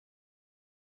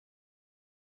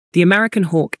The American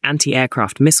Hawk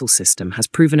anti-aircraft missile system has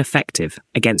proven effective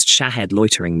against Shahed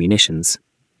loitering munitions.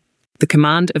 The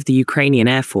command of the Ukrainian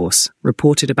Air Force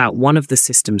reported about one of the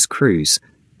system's crews,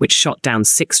 which shot down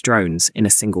 6 drones in a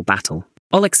single battle.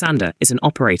 Alexander is an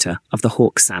operator of the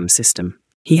Hawk SAM system.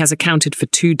 He has accounted for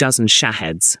 24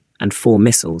 Shaheds and 4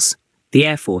 missiles. The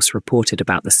Air Force reported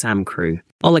about the SAM crew.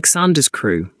 Alexander's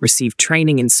crew received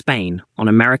training in Spain on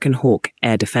American Hawk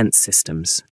air defense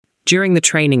systems. During the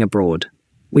training abroad,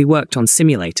 we worked on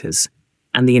simulators,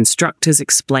 and the instructors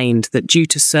explained that due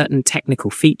to certain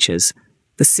technical features,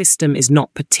 the system is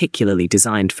not particularly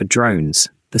designed for drones,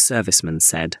 the serviceman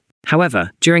said.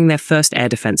 However, during their first air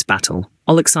defense battle,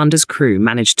 Alexander's crew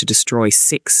managed to destroy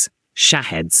 6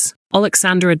 Shaheds.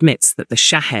 Alexander admits that the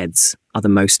Shaheds are the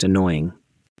most annoying.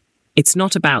 It's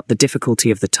not about the difficulty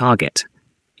of the target,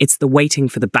 it's the waiting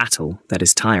for the battle that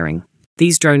is tiring.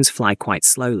 These drones fly quite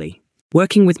slowly.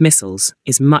 Working with missiles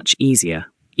is much easier,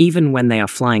 even when they are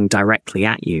flying directly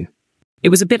at you. It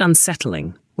was a bit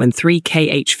unsettling when 3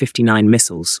 Kh-59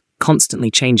 missiles,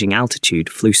 constantly changing altitude,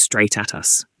 flew straight at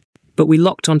us. But we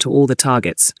locked onto all the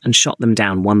targets and shot them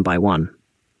down one by one.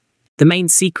 The main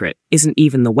secret isn't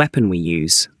even the weapon we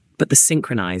use, but the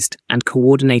synchronized and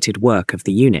coordinated work of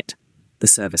the unit, the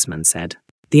serviceman said.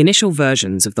 The initial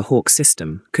versions of the Hawk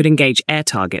system could engage air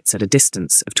targets at a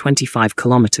distance of 25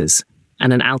 kilometers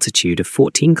and an altitude of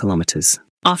 14 kilometers.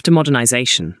 After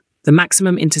modernization, the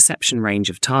maximum interception range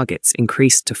of targets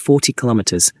increased to 40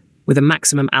 kilometers with a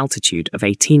maximum altitude of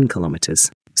 18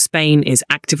 kilometers. Spain is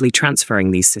actively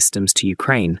transferring these systems to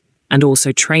Ukraine and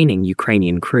also training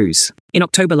Ukrainian crews. In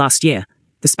October last year,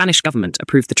 the Spanish government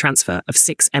approved the transfer of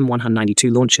 6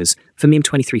 M192 launchers for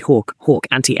MIM-23 Hawk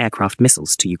anti-aircraft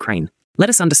missiles to Ukraine. Let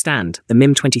us understand the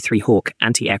MIM-23 Hawk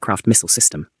anti-aircraft missile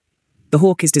system. The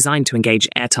Hawk is designed to engage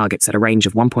air targets at a range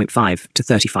of 1.5 to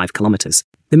 35 kilometers.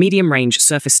 The medium-range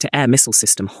surface-to-air missile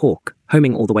system Hawk,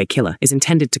 homing all-the-way killer, is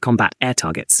intended to combat air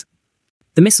targets.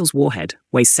 The missile's warhead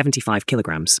weighs 75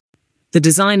 kilograms. The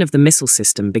design of the missile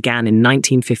system began in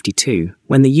 1952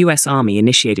 when the US Army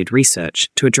initiated research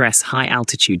to address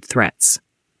high-altitude threats.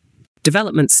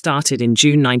 Development started in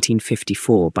June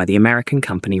 1954 by the American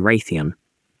company Raytheon.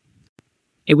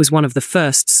 It was one of the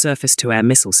first surface-to-air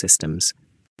missile systems.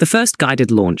 The first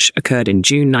guided launch occurred in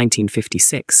June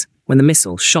 1956 when the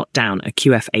missile shot down a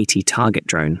QF-80 target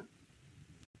drone.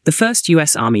 The first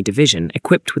US Army division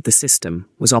equipped with the system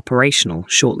was operational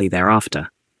shortly thereafter.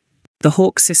 The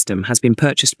Hawk system has been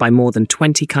purchased by more than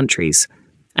 20 countries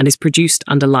and is produced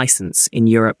under license in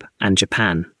Europe and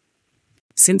Japan.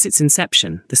 Since its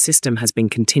inception, the system has been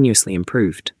continuously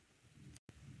improved.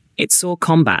 It saw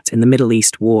combat in the Middle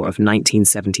East War of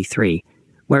 1973,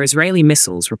 where Israeli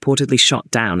missiles reportedly shot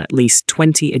down at least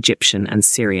 20 Egyptian and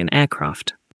Syrian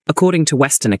aircraft. According to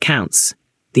Western accounts,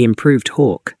 the improved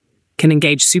Hawk can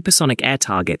engage supersonic air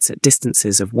targets at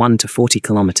distances of 1 to 40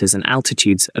 kilometers and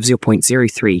altitudes of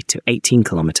 0.03 to 18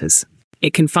 kilometers.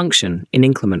 It can function in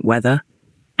inclement weather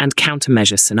and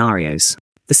countermeasure scenarios.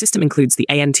 The system includes the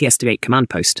AN-TSW-8 command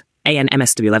post,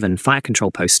 AN-MSW-11 fire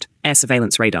control post, air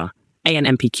surveillance radar,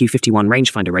 AN-MPQ-51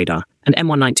 rangefinder radar, and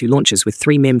M192 launchers with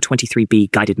 3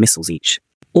 MIM-23B guided missiles each.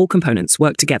 All components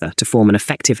work together to form an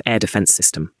effective air defense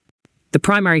system. The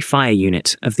primary fire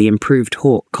unit of the improved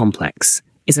Hawk complex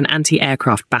is an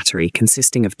anti-aircraft battery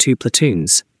consisting of 2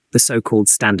 platoons, the so-called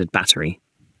standard battery.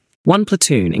 One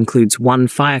platoon includes 1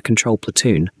 fire control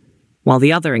platoon, while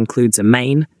the other includes a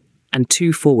main and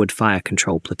 2 forward fire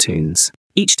control platoons.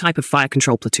 Each type of fire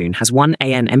control platoon has 1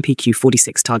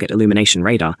 AN-MPQ-46 target illumination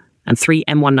radar and 3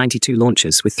 M192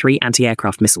 launchers with 3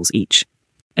 anti-aircraft missiles each.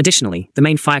 Additionally, the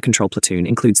main fire control platoon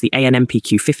includes the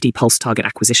AN-MPQ-50 pulse target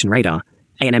acquisition radar,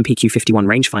 AN-MPQ-51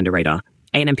 rangefinder radar,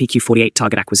 AN-MPQ-48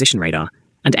 target acquisition radar,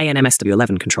 and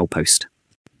AN-MSW-11 control post.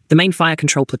 The main fire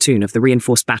control platoon of the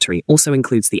reinforced battery also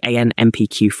includes the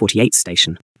AN-MPQ-48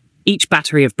 station. Each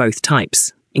battery of both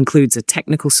types includes a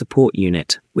technical support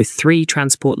unit with 3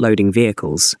 transport loading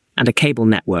vehicles and a cable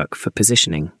network for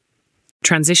positioning.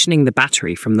 Transitioning the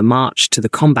battery from the march to the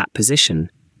combat position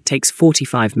takes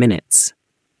 45 minutes,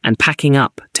 and packing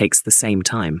up takes the same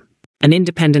time. An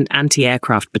independent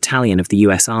anti-aircraft battalion of the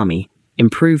US Army,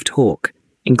 improved Hawk,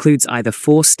 includes either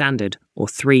 4 standard or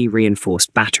 3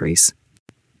 reinforced batteries.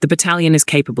 The battalion is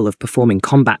capable of performing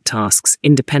combat tasks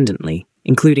independently,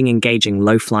 including engaging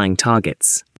low-flying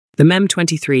targets. The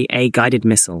MEM-23A guided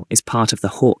missile is part of the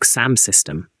Hawk SAM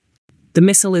system. The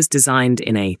missile is designed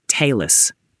in a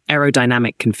tailless,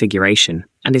 aerodynamic configuration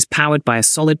and is powered by a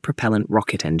solid propellant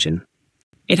rocket engine.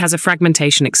 It has a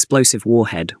fragmentation explosive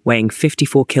warhead weighing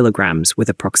 54 kilograms with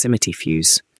a proximity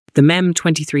fuse. The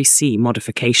MEM-23C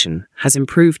modification has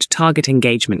improved target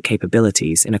engagement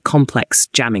capabilities in a complex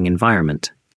jamming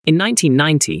environment. In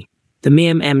 1990, the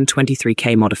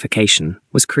MEM-23K modification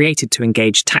was created to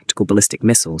engage tactical ballistic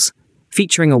missiles,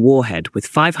 featuring a warhead with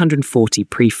 540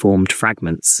 preformed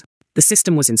fragments. The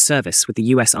system was in service with the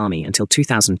US Army until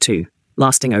 2002,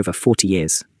 lasting over 40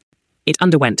 years. It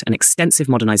underwent an extensive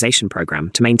modernization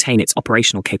program to maintain its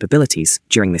operational capabilities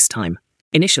during this time.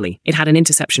 Initially, it had an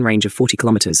interception range of 40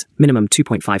 kilometers, minimum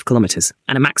 2.5 kilometers,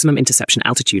 and a maximum interception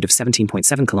altitude of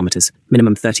 17.7 kilometers,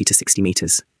 minimum 30 to 60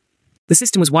 meters. The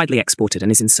system was widely exported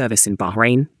and is in service in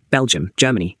Bahrain, Belgium,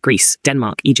 Germany, Greece,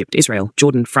 Denmark, Egypt, Israel,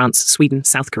 Jordan, France, Sweden,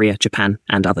 South Korea, Japan,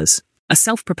 and others. A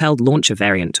self-propelled launcher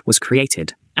variant was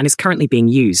created and is currently being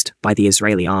used by the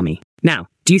Israeli army. Now,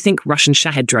 do you think Russian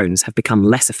Shahed drones have become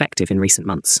less effective in recent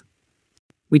months?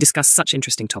 We discuss such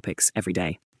interesting topics every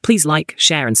day. Please like,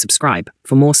 share, and subscribe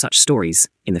for more such stories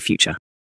in the future.